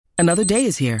Another day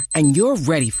is here, and you're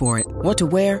ready for it. What to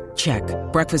wear? Check.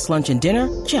 Breakfast, lunch, and dinner?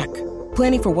 Check.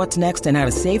 Planning for what's next and how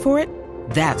to save for it?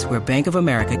 That's where Bank of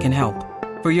America can help.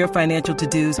 For your financial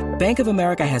to-dos, Bank of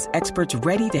America has experts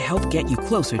ready to help get you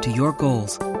closer to your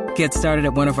goals. Get started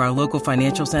at one of our local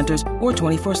financial centers or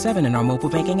 24/7 in our mobile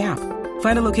banking app.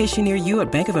 Find a location near you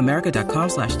at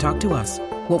bankofamerica.com/talktous.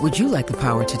 What would you like the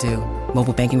power to do?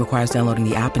 Mobile banking requires downloading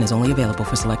the app and is only available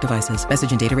for select devices.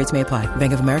 Message and data rates may apply.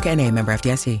 Bank of America N.A., member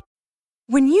FDIC.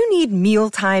 When you need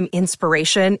mealtime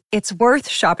inspiration, it's worth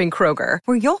shopping Kroger,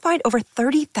 where you'll find over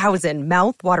 30,000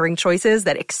 mouth-watering choices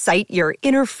that excite your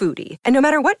inner foodie. And no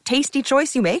matter what tasty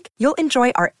choice you make, you'll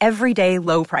enjoy our everyday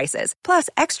low prices, plus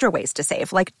extra ways to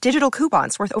save, like digital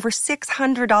coupons worth over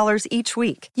 $600 each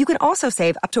week. You can also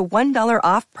save up to $1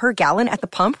 off per gallon at the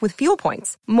pump with fuel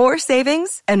points. More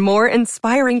savings and more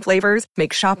inspiring flavors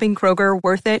make shopping Kroger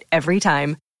worth it every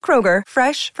time. Kroger,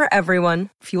 fresh for everyone.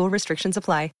 Fuel restrictions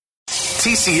apply.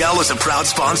 TCL is a proud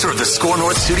sponsor of the Score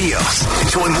North Studios.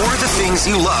 Enjoy more of the things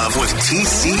you love with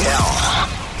TCL.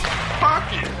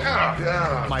 Hockey,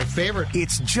 yeah. My favorite.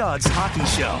 It's Judd's Hockey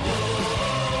Show.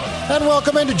 And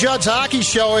welcome into Judd's Hockey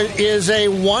Show. It is a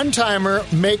one-timer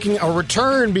making a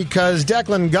return because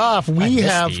Declan Goff, we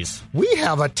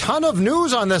have a ton of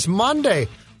news on this Monday.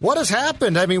 What has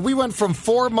happened? I mean, we went from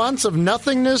 4 months of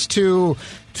nothingness to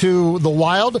the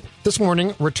Wild this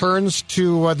morning returns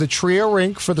to the Trio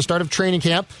rink for the start of training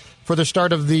camp, for the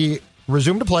start of the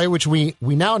resume to play, which we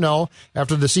now know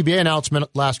after the CBA announcement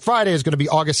last Friday is going to be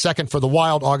August 2nd for the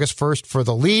Wild, August 1st for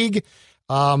the league.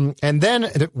 And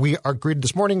then we are greeted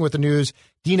this morning with the news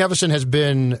Dean Evason has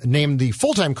been named the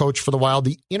full-time coach for the Wild,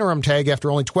 the interim tag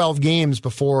after only 12 games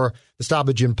before the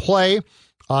stoppage in play.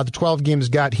 The 12 games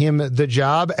got him the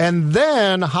job. And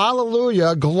then,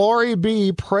 hallelujah, glory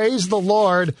be, praise the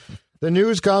Lord, the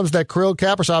news comes that Kirill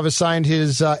Kaprizov has signed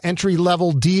his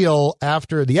entry-level deal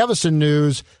after the Evason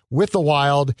news with the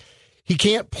Wild. He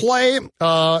can't play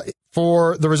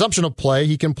for the resumption of play.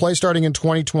 He can play starting in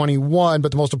 2021,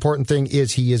 but the most important thing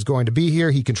is he is going to be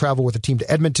here. He can travel with the team to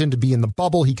Edmonton to be in the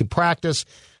bubble. He can practice.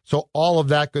 So all of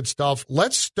that good stuff.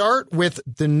 Let's start with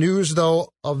the news,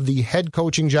 though, of the head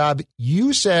coaching job.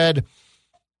 You said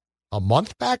a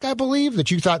month back, I believe,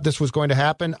 that you thought this was going to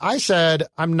happen. I said,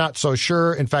 I'm not so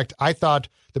sure. In fact, I thought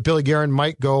that Billy Guerin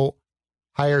might go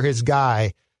hire his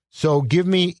guy. So give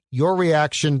me your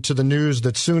reaction to the news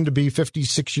that soon-to-be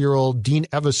 56-year-old Dean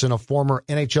Evason, a former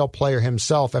NHL player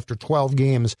himself, after 12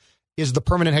 games, is the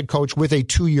permanent head coach with a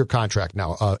 2-year contract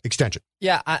now, extension.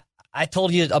 Yeah, I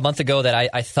told you a month ago that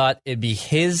I thought it'd be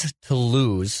his to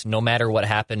lose no matter what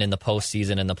happened in the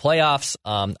postseason and the playoffs.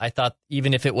 I thought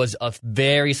even if it was a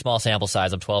very small sample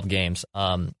size of 12 games,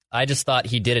 I just thought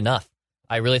he did enough.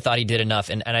 I really thought he did enough.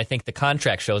 And I think the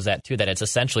contract shows that, too, that it's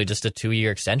essentially just a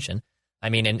 2-year extension. I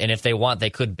mean, and if they want,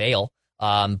 they could bail.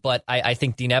 But I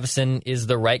think Dean Evason is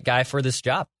the right guy for this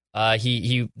job.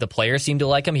 The players seem to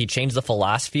like him. He changed the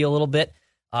philosophy a little bit,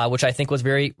 which I think was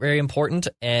very, very important.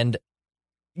 And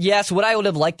yes, would I would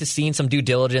have liked to seen some due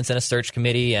diligence in a search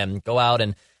committee and go out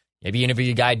and maybe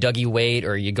interview a guy, Dougie Weight,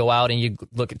 or you go out and you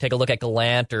take a look at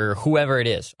Gallant or whoever it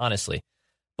is, honestly.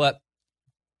 But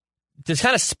to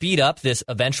kind of speed up this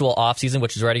eventual offseason,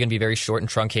 which is already going to be very short and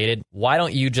truncated, why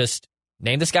don't you just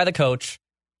name this guy the coach,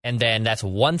 and then that's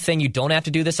one thing you don't have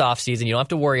to do this offseason. You don't have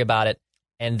to worry about it.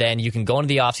 And then you can go into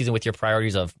the offseason with your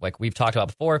priorities of, like we've talked about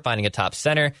before, finding a top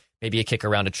center, maybe a kick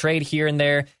around a trade here and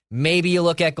there. Maybe you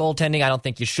look at goaltending. I don't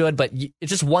think you should, but it's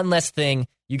just one less thing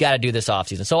you got to do this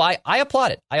offseason. So I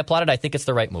applaud it. I think it's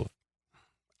the right move.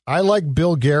 I like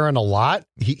Bill Guerin a lot.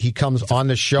 He comes on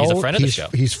the show. He's a friend of the show.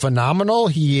 He's phenomenal.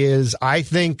 He is, I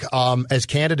think, as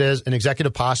candid as an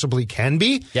executive possibly can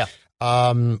be. Yeah.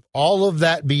 All of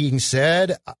that being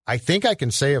said, I think I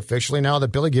can say officially now that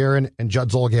Billy Guerin and Judd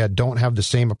Zulgad don't have the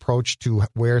same approach to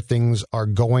where things are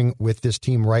going with this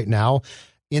team right now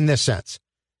in this sense.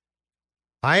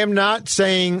 I am not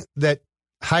saying that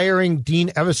hiring Dean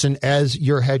Evason as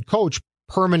your head coach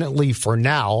permanently for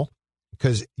now,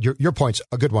 because your point's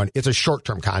a good one, it's a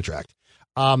short-term contract,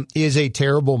 is a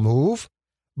terrible move.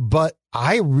 But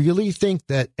I really think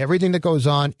that everything that goes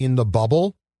on in the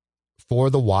bubble for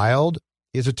the Wild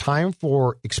is a time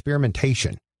for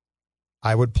experimentation.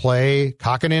 I would play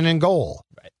Kakkonen in goal.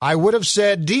 Right. I would have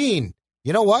said, Dean,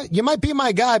 you know what? You might be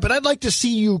my guy, but I'd like to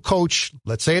see you coach.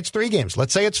 Let's say it's 3 games.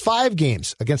 Let's say it's 5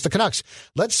 games against the Canucks.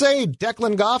 Let's say,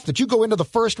 Declan Goff, that you go into the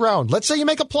first round. Let's say you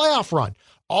make a playoff run.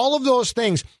 All of those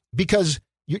things, because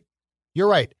you're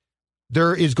right.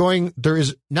 there is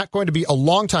not going to be a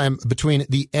long time between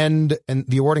the end and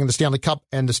the awarding of the Stanley Cup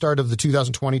and the start of the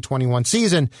 2020-21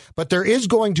 season, but there is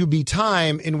going to be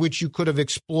time in which you could have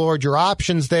explored your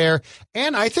options there.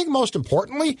 And I think most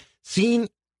importantly, seen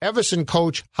Evason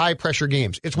coach high-pressure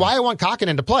games. It's why I want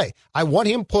Kahkonen to play. I want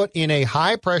him put in a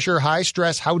high-pressure,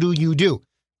 high-stress, how do you do?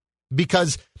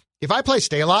 Because if I play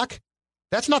Stalock,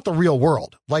 that's not the real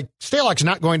world. Like, Stalock's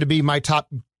not going to be my top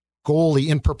goalie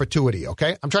in perpetuity,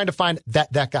 okay? I'm trying to find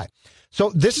that guy.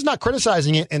 So this is not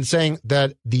criticizing it and saying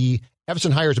that the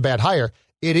Evason hire is a bad hire.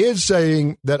 It is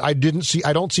saying that I don't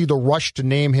see the rush to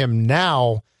name him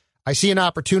now. I see an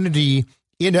opportunity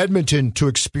in Edmonton to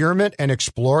experiment and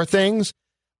explore things.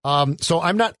 So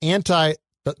I'm not anti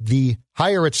the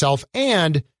hire itself.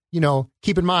 And,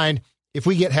 keep in mind, if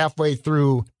we get halfway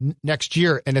through next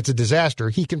year and it's a disaster,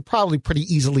 he can probably pretty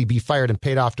easily be fired and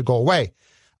paid off to go away.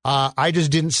 I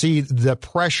just didn't see the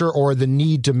pressure or the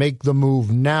need to make the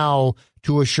move now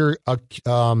to assure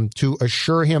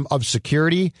him of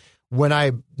security when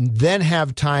I then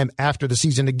have time after the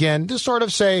season again to sort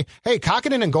of say, hey,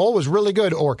 Kahkonen in goal was really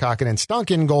good, or Kahkonen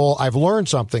stunk in goal. I've learned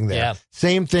something there. Yeah.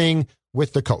 Same thing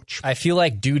with the coach. I feel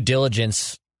like due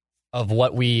diligence of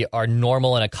what we are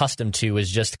normal and accustomed to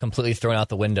is just completely thrown out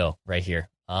the window right here.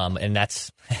 And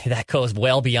that goes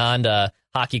well beyond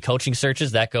hockey coaching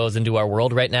searches. That goes into our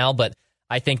world right now. But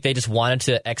I think they just wanted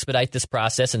to expedite this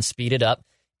process and speed it up.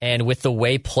 And with the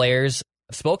way players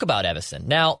spoke about Evason.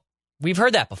 Now, we've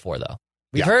heard that before, though.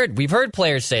 We've heard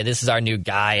players say, this is our new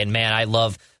guy, and man, I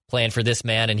love playing for this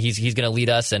man, and he's going to lead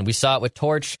us. And we saw it with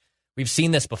Torch. We've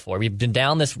seen this before. We've been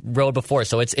down this road before.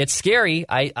 So it's scary.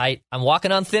 I'm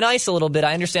walking on thin ice a little bit.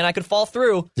 I understand I could fall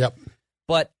through. Yep.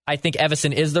 But I think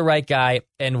Evason is the right guy,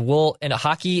 and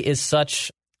hockey is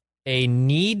such a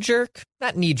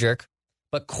not knee-jerk,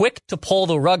 but quick to pull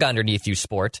the rug underneath you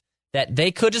sport that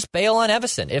they could just bail on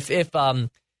Evason.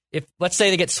 If let's say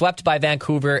they get swept by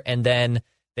Vancouver and then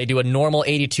they do a normal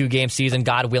 82-game season,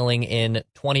 God willing, in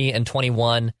 20 and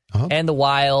 21, and the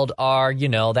Wild are,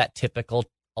 that typical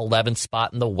 11th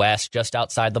spot in the West, just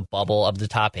outside the bubble of the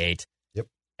top 8. Yep.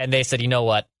 And they said, you know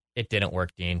what? It didn't work,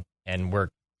 Dean, and we're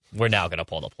now going to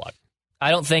pull the plug. I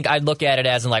don't think I'd look at it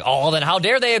as in like, then how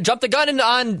dare they have jumped the gun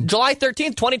on July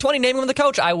 13th, 2020, naming him the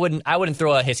coach. I wouldn't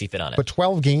throw a hissy fit on it. But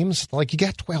 12 games? Like, you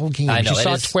got 12 games. I know, you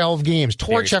saw 12 games.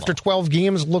 Torch after 12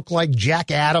 games looked like Jack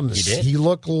Adams. He did. He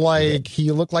looked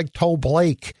like Toe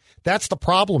Blake. That's the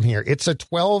problem here. It's a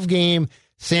 12-game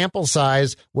sample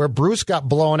size where Bruce got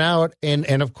blown out, and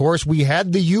of course we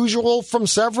had the usual from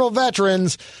several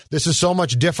veterans. This is so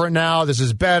much different now. This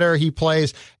is better. He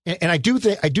plays, and I do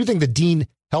think the Dean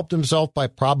helped himself by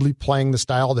probably playing the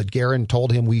style that Guerin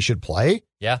told him we should play.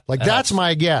 Yeah, that's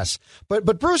my guess.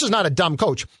 But Bruce is not a dumb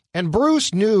coach, and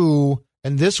Bruce knew,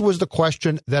 and this was the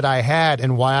question that I had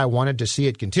and why I wanted to see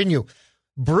it continue.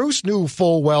 Bruce knew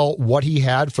full well what he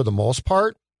had for the most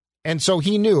part. And so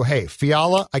he knew, hey,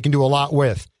 Fiala, I can do a lot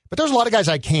with, but there's a lot of guys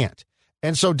I can't.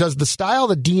 And so does the style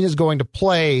that Dean is going to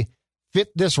play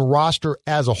fit this roster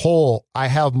as a whole? I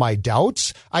have my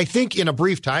doubts. I think in a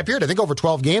brief time period, I think over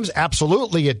 12 games,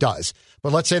 absolutely it does.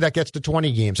 But let's say that gets to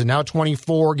 20 games and now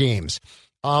 24 games.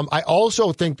 I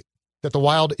also think that the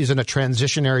Wild is in a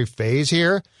transitionary phase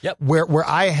here. Yep. Where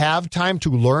I have time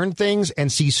to learn things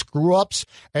and see screw-ups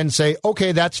and say,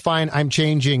 okay, that's fine. I'm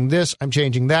changing this. I'm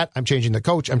changing that. I'm changing the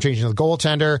coach. I'm changing the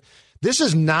goaltender. This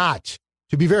is not,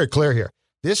 to be very clear here,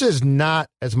 this is not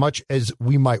as much as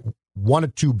we might want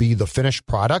it to be the finished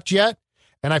product yet.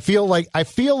 And I feel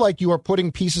like you are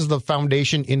putting pieces of the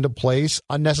foundation into place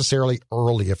unnecessarily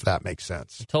early, if that makes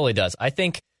sense. It totally does. I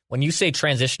think when you say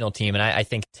transitional team, and I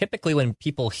think typically when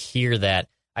people hear that,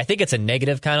 I think it's a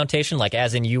negative connotation, like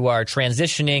as in you are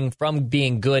transitioning from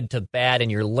being good to bad and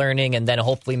you're learning, and then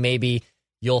hopefully maybe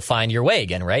you'll find your way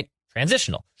again, right?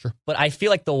 Transitional. Sure. But I feel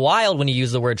like the Wild, when you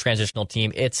use the word transitional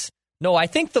team, I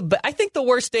think the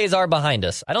worst days are behind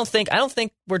us. I don't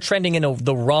think we're trending in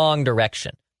the wrong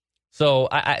direction. So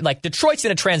I like Detroit's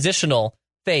in a transitional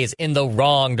phase in the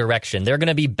wrong direction. They're going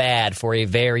to be bad for a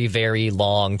very, very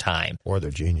long time. Or they're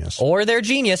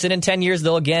genius. And in 10 years,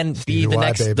 they'll again be the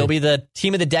next, they'll be the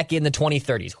team of the decade in the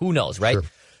 2030s. Who knows, right? Sure.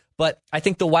 But I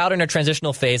think the Wild are in a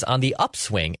transitional phase on the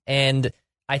upswing. And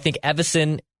I think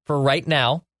Evason, for right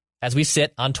now, as we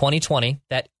sit on 2020,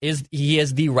 he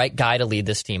is the right guy to lead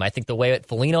this team. I think the way that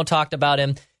Foligno talked about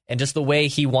him and just the way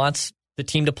he wants the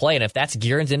team to play. And if that's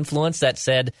Guerin's influence that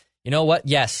said, you know what?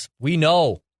 Yes, we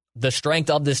know the strength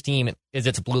of this team is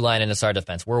its blue line and its our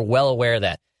defense. We're well aware of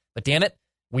that. But damn it,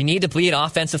 we need to be an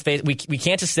offensive phase. We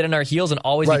can't just sit on our heels and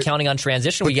always be counting on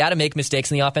transition. We got to make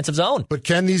mistakes in the offensive zone. But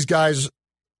can these guys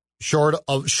short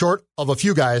of a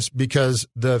few guys, because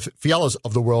the Fielas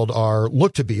of the world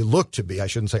look to be, I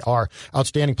shouldn't say are,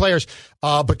 outstanding players.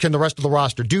 But can the rest of the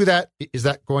roster do that? Is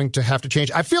that going to have to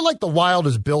change? I feel like the Wild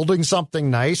is building something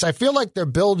nice. I feel like they're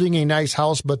building a nice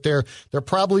house, but they're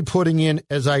probably putting in,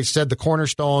 as I said, the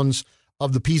cornerstones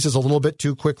of the pieces a little bit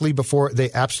too quickly before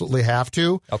they absolutely have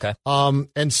to. Okay.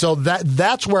 And so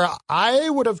that's where I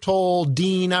would have told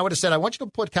Dean, I would have said, I want you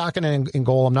to put Kakinen in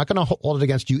goal. I'm not going to hold it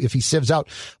against you if he sieves out.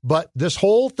 But this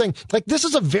whole thing, like, this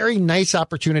is a very nice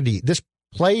opportunity. This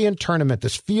play-in tournament,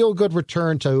 this feel-good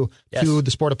return to the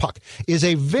sport of puck is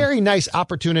a very nice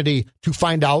opportunity to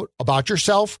find out about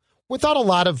yourself without a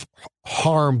lot of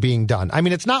harm being done. I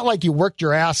mean, it's not like you worked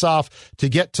your ass off to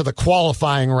get to the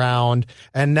qualifying round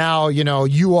and now,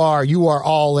 you are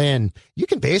all in. You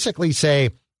can basically say,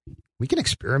 we can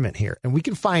experiment here and we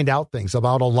can find out things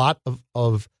about a lot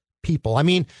of people. I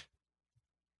mean,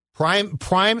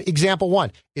 prime example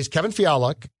one is Kevin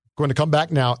Fiala going to come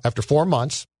back now after 4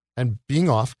 months and being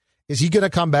off. Is he going to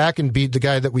come back and be the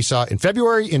guy that we saw in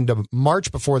February into March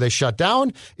before they shut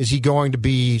down? Is he going to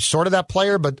be sort of that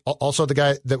player, but also the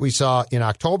guy that we saw in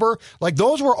October? Like,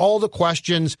 those were all the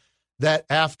questions that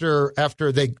after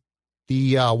the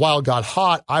Wild got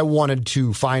hot, I wanted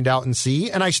to find out and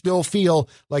see. And I still feel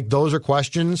like those are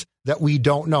questions that we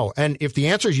don't know. And if the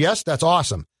answer is yes, that's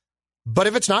awesome. But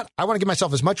if it's not, I want to give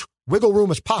myself as much wiggle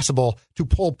room as possible to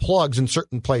pull plugs in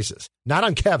certain places. Not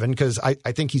on Kevin, because I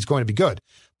think he's going to be good.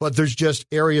 But there's just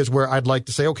areas where I'd like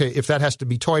to say, okay, if that has to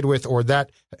be toyed with or that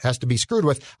has to be screwed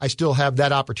with, I still have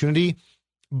that opportunity.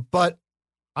 But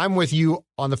I'm with you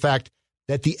on the fact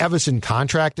that the Evason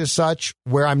contract is such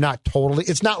where I'm not totally,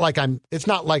 it's not like I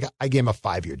gave him a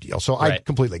 5-year deal. So right. I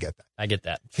completely get that. I get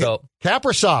that. So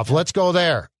Kaprizov, let's go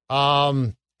there.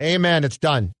 Amen. It's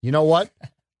done. You know what?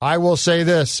 I will say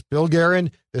this, Bill Guerin,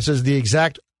 this is the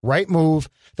exact right move.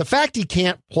 The fact he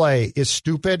can't play is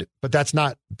stupid, but that's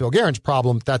not Bill Guerin's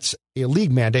problem. That's a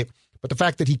league mandate. But the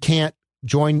fact that he can't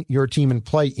join your team and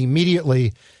play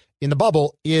immediately in the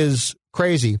bubble is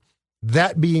crazy.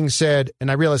 That being said,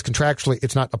 and I realize contractually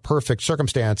it's not a perfect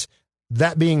circumstance.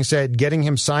 That being said, getting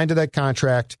him signed to that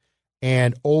contract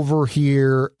and over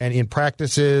here and in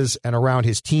practices and around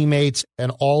his teammates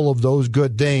and all of those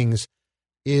good things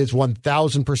is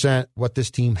 1,000% what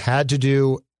this team had to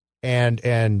do.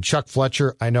 And Chuck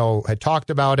Fletcher, I know, had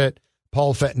talked about it.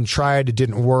 Paul Fenton tried. It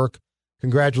didn't work.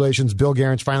 Congratulations. Bill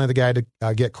Guerin's finally the guy to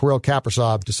get Kirill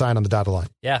Kaprizov to sign on the dotted line.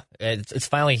 Yeah, it's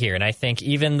finally here. And I think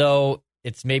even though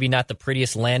it's maybe not the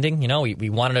prettiest landing, we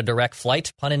wanted a direct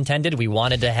flight, pun intended. We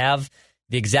wanted to have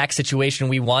the exact situation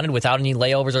we wanted without any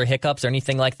layovers or hiccups or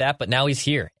anything like that. But now he's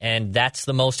here. And that's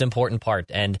the most important part.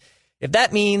 And if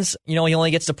that means, he only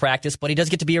gets to practice, but he does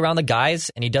get to be around the guys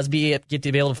and he does get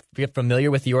to be able to get familiar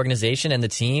with the organization and the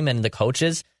team and the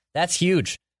coaches, that's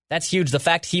huge. That's huge. The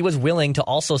fact he was willing to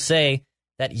also say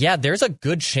that, yeah, there's a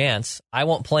good chance I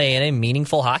won't play in a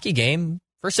meaningful hockey game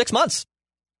for 6 months.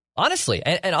 Honestly.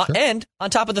 And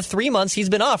on top of the 3 months he's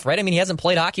been off, right? I mean, he hasn't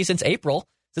played hockey since April,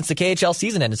 since the KHL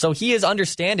season ended. So he is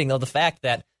understanding of the fact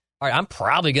that, all right, I'm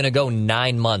probably going to go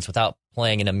 9 months without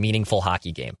playing in a meaningful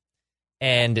hockey game.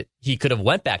 And he could have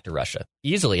went back to Russia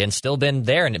easily and still been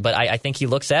there. But I think he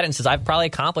looks at it and says, I've probably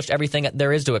accomplished everything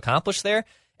there is to accomplish there.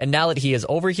 And now that he is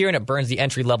over here and it burns the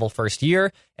entry-level first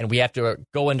year, and we have to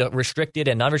go into restricted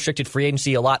and unrestricted free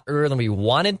agency a lot earlier than we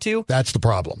wanted to. That's the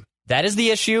problem. That is the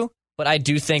issue, but I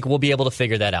do think we'll be able to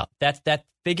figure that out.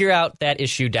 Figure out that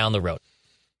issue down the road.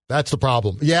 That's the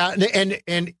problem. Yeah,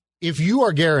 and if you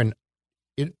are Guerin,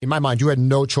 in my mind, you had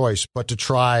no choice but to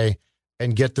try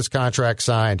and get this contract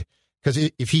signed.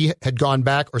 Because if he had gone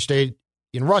back or stayed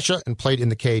in Russia and played in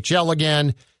the KHL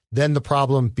again, then the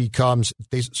problem becomes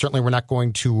they certainly were not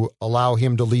going to allow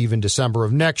him to leave in December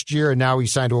of next year. And now he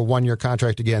signed to a 1-year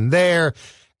contract again there.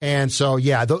 And so,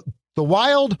 yeah, the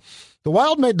Wild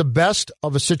made the best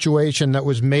of a situation that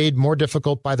was made more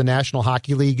difficult by the National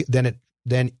Hockey League than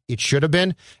it should have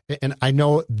been. And I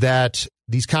know that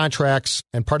these contracts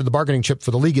and part of the bargaining chip for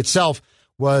the league itself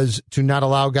was to not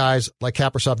allow guys like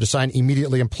Kaprizov to sign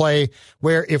immediately and play,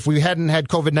 where if we hadn't had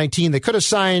COVID-19, they could have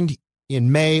signed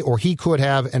in May, or he could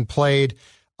have and played.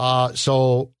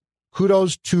 So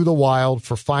kudos to the Wild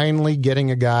for finally getting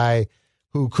a guy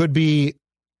who should be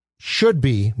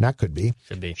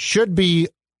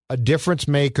a difference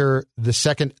maker the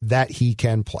second that he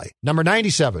can play. Number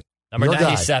 97. Number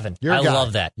 97. I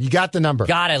love that. You got the number.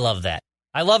 God, I love that.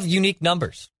 I love unique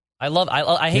numbers.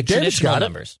 I hate traditional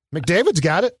numbers. McDavid's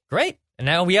got it. Great. And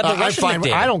now we have the Russian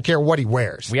McDavid. I don't care what he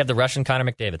wears. We have the Russian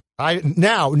Connor McDavid.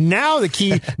 Now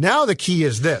the key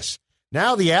is this.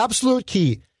 Now the absolute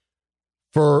key.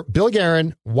 For Bill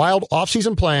Guerin, wild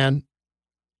offseason plan,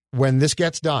 when this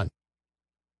gets done,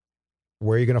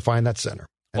 where are you going to find that center?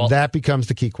 And that becomes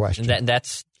the key question. And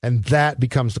that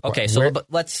becomes the question. Okay, so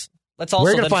let's also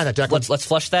where are you going to find that, Declan? Let's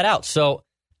flush that out. So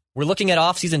we're looking at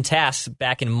offseason tasks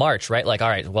back in March, right? Like, all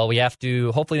right, well, we have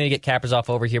to hopefully get Kaprizov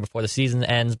over here before the season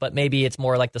ends, but maybe it's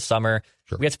more like the summer.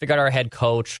 Sure. We have to figure out our head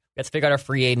coach. We have to figure out our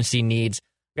free agency needs.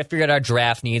 We have to figure out our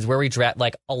draft needs, where we draft.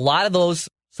 Like, a lot of those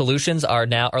solutions are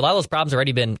now, or a lot of those problems have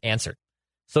already been answered.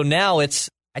 So now I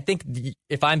think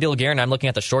if I'm Bill Guerin, I'm looking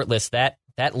at the short list, that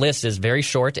list is very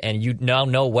short, and you now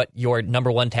know what your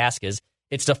number one task is.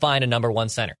 It's to find a number one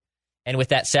center. And with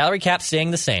that salary cap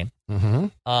staying the same,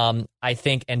 I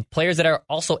think, and players that are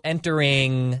also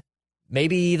entering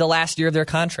maybe the last year of their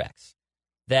contracts,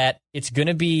 that it's going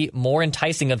to be more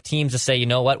enticing of teams to say, you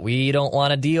know what, we don't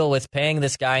want to deal with paying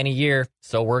this guy in a year,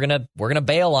 so we're gonna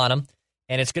bail on him,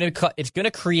 and it's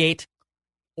gonna create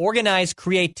organized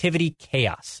creativity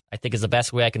chaos, I think is the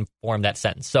best way I can form that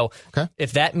sentence. So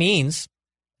if that means,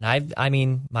 I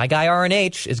mean, my guy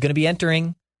RNH is going to be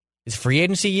entering his free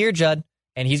agency year, Judd,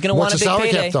 and he's going to want a big payday. What's the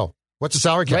salary cap, though? What's the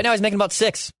salary cap? Right now he's making about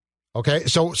 $6. Okay,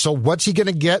 so what's he going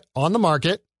to get on the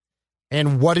market,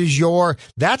 and what is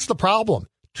that's the problem.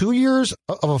 2 years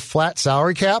of a flat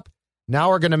salary cap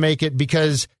now are going to make it,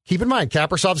 because keep in mind,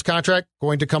 Kaprizov's contract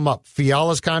going to come up.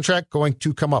 Fiala's contract going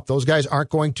to come up. Those guys aren't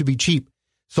going to be cheap.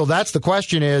 So that's the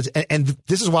question is, and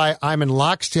this is why I'm in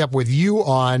lockstep with you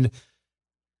on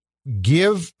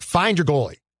find your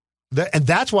goalie. And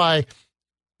that's why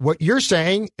what you're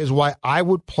saying is why I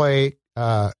would play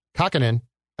Kakkonen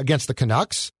against the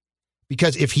Canucks,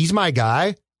 because if he's my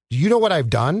guy, do you know what I've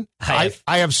done? I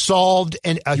have solved.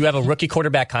 You have a rookie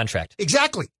quarterback contract.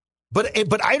 Exactly.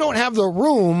 But I don't have the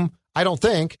room, I don't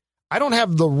think. I don't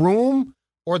have the room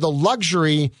or the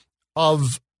luxury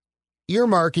of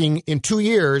earmarking in 2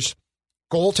 years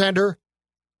goaltender,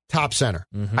 top center.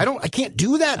 I can't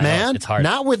do that, man. It's hard.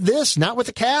 Not with this, not with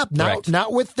the cap,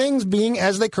 not with things being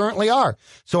as they currently are.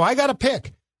 So I got to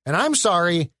pick. And I'm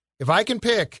sorry, if I can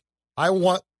pick, I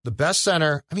want the best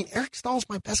center. I mean, Eric Stahl's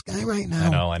my best guy right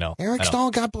now. I know. Eric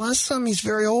Stahl, God bless him. He's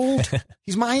very old.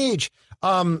 He's my age.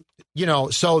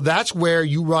 So that's where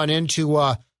you run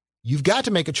into, you've got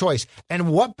to make a choice. And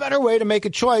what better way to make a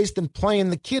choice than playing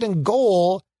the kid in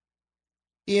goal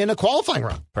in a qualifying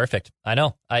round? Perfect. I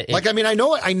know.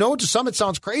 I know to some it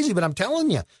sounds crazy, but I'm telling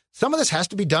you, some of this has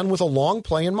to be done with a long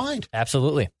play in mind.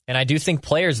 Absolutely. And I do think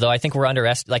players, though, I think we're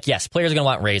underestimating. Like, yes, players are going to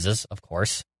want raises, of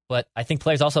course, but I think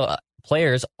players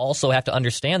also have to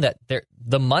understand that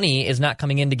the money is not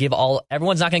coming in to give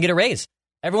everyone's not going to get a raise.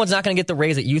 Everyone's not going to get the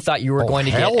raise that you thought you were going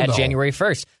to get at January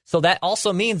 1st. So that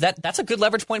also means that that's a good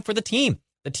leverage point for the team.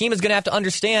 The team is going to have to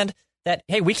understand that,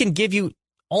 hey, we can give you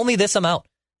only this amount.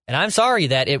 And I'm sorry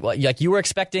that you were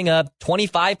expecting a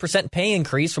 25% pay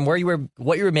increase from what you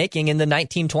were making in the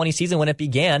 1920 season when it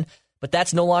began, but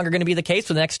that's no longer going to be the case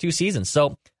for the next 2 seasons.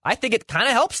 So I think it kind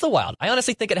of helps the Wild. I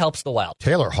honestly think it helps the Wild.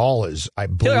 Taylor Hall is,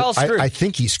 Taylor Hall's screwed. I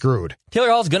think he's screwed. Taylor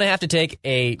Hall's going to have to take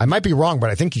I might be wrong, but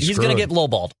I think he's screwed. He's going to get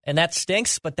lowballed, and that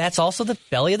stinks, but that's also the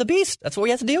belly of the beast. That's what we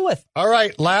have to deal with. All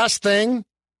right, last thing.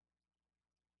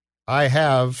 I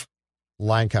have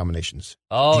line combinations.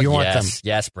 Oh, do you want them?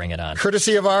 Yes, bring it on.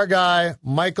 Courtesy of our guy,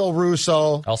 Michael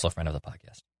Russo. Also a friend of the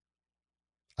podcast.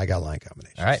 I got line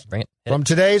combinations. All right, bring it. From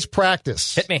today's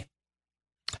practice. Hit me.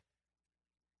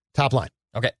 Top line.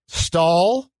 Okay.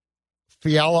 Stahl,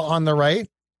 Fiala on the right,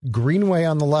 Greenway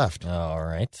on the left. All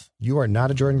right. You are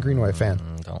not a Jordan Greenway fan.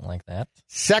 Don't like that.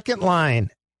 Second line,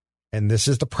 and this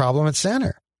is the problem at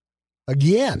center.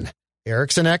 Again,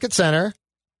 Eriksson Ek at center,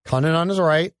 Cunnin on his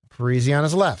right, Parise on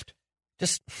his left.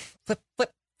 Just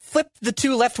flip the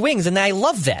 2 left wings, and I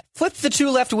love that. Flip the 2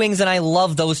 left wings, and I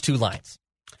love those 2 lines.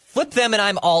 Flip them, and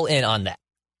I'm all in on that.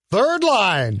 Third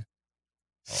line,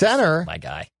 center. My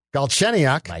guy.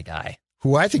 Galchenyuk. My guy.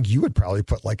 Who I think you would probably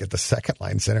put like at the second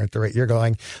line center at the rate you're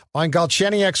going. On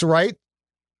Galchenyuk's right,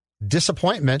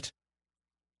 disappointment,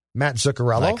 Matt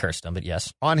Zuccarello. I cursed him, but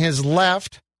yes. On his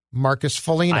left, Marcus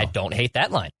Foligno. I don't hate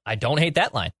that line.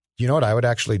 You know what I would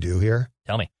actually do here?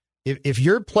 Tell me. If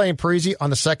you're playing Parise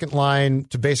on the second line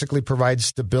to basically provide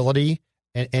stability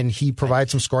and he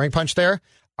provides some scoring punch there,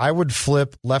 I would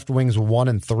flip left wings 1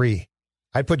 and 3.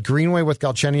 I'd put Greenway with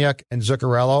Galchenyuk and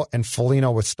Zuccarello and Foligno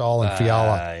with Stahl and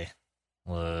Fiala.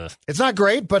 It's not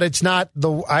great, but it's not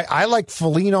I like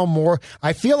Foligno more.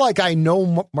 I feel like I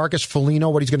know Marcus Foligno,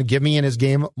 what he's going to give me in his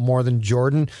game more than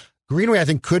Jordan. Greenway, I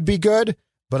think, could be good,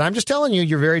 but I'm just telling you,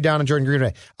 you're very down on Jordan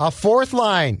Greenway. Fourth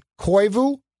line,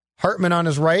 Koivu, Hartman on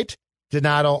his right,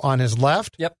 Donato on his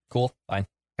left. Yep, cool, fine.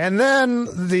 And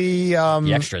then the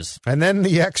extras. And then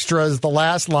the extras, the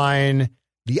last line,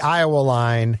 the Iowa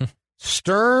line,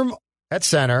 Sturm at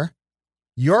center,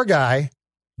 your guy,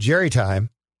 Jerry Time,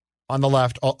 on the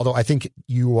left. Although I think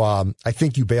you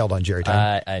bailed on Jerry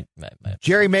Time.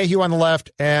 Jerry Mayhew on the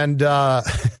left, and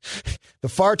the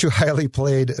far too highly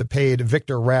paid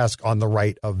Victor Rask on the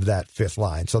right of that fifth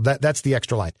line. So that's the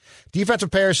extra line.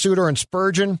 Defensive pairs, Suter and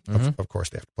Spurgeon. Of course,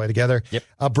 they have to play together. Yep.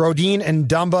 Brodin and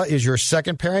Dumba is your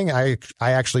second pairing. I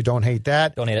actually don't hate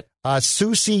that. Don't hate it.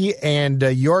 Soucy and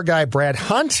your guy, Brad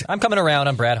Hunt. I'm coming around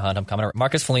on Brad Hunt. I'm coming around.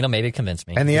 Marcus Foligno maybe convinced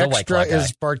me. And the He's extra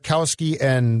is Bartkowski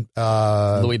and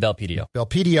Louis Belpedio.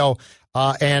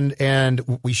 And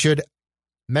we should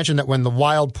mention that when the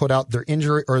Wild put out their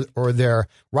injury or their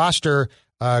roster,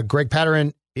 Greg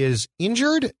Patterson is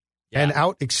injured and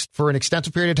out for an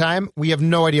extensive period of time. We have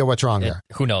no idea what's wrong there.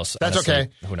 Who knows? That's honestly. okay.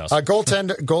 Who knows?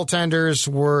 Goaltenders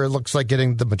were, looks like,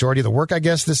 getting the majority of the work, I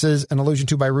guess this is an allusion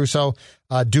to by Russo.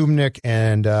 Dubnyk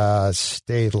and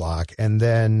Stalock. And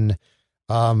then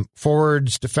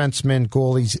forwards, defensemen,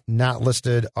 goalies not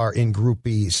listed are in Group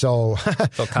B. So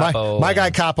my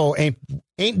guy Capo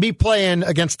ain't be playing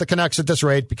against the Canucks at this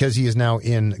rate because he is now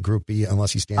in Group B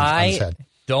unless he stands on his head.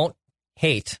 Don't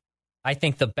hate. I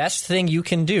think the best thing you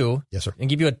can do, yes, sir, and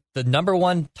give you the number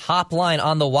one top line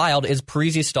on the Wild is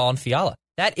Parise, Stahl, and Fiala.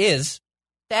 That is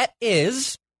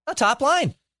a top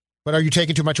line. But are you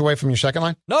taking too much away from your second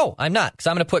line? No, I'm not, because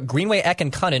I'm going to put Greenway, Eck,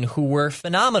 and Cunnin, who were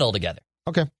phenomenal together.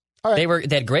 Okay, all right.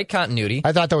 They had great continuity.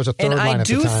 I thought that was a third line at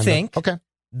the time. And I do think okay,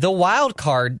 the wild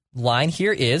card line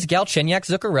here is Galchenyuk,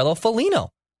 Zuccarello, Foligno.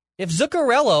 If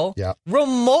Zuccarello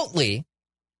remotely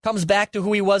comes back to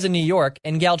who he was in New York,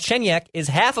 and Galchenyuk is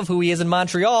half of who he is in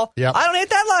Montreal, I don't hate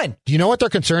that line. Do you know what they're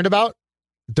concerned about?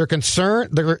 They're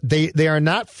concerned. They are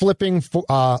not flipping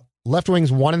left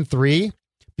wings 1 and 3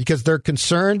 because they're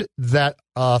concerned that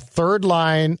a third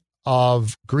line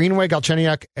of Greenway,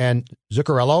 Galchenyuk, and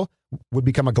Zuccarello would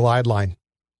become a glide line.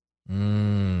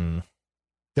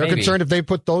 They're concerned if they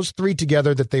put those three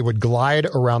together that they would glide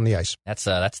around the ice. That's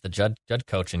the Judd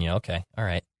coaching you. Okay, all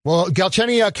right. Well,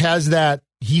 Galchenyuk has that.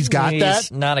 He's that.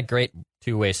 Not a great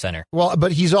two-way center. Well,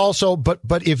 but he's also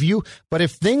if you put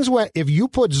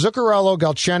Zuccarello,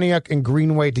 Galchenyuk, and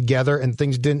Greenway together and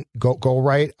things didn't go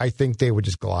right, I think they would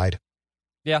just glide.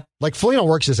 Yeah. Like Foligno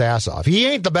works his ass off. He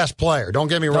ain't the best player. Don't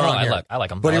get me wrong. I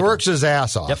like him. But he works his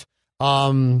ass off. Yep.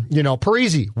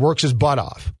 Parise works his butt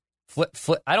off. Flip.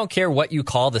 I don't care what you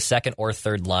call the second or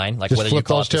third line, like just whether you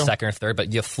call it the two? second or third,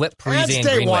 but you flip Parise and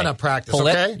day Greenway. One of practice,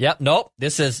 okay? Yep. Nope.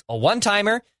 This is a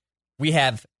one-timer. We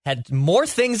have had more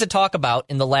things to talk about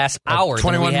in the last hour.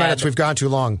 21 minutes. We've gone too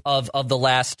long. Of the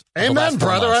last. Amen,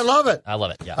 brother. Months. I love it. I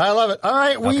love it. Yeah. I love it. All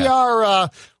right. Okay.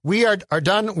 We are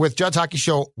done with Judd's Hockey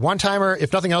Show one-timer.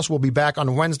 If nothing else, we'll be back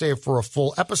on Wednesday for a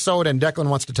full episode. And Declan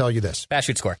wants to tell you this. Fast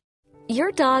shoot score.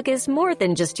 Your dog is more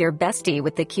than just your bestie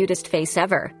with the cutest face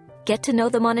ever. Get to know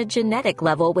them on a genetic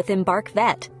level with Embark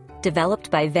Vet. Developed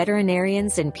by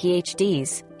veterinarians and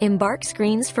PhDs, Embark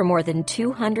screens for more than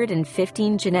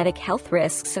 215 genetic health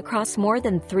risks across more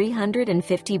than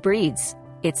 350 breeds.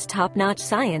 It's top-notch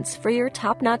science for your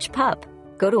top-notch pup.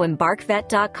 Go to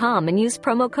EmbarkVet.com and use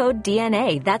promo code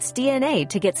DNA, that's DNA,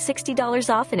 to get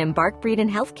 $60 off an Embark Breed and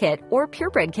Health Kit or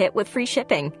Purebred Kit with free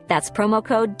shipping. That's promo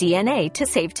code DNA to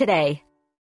save today.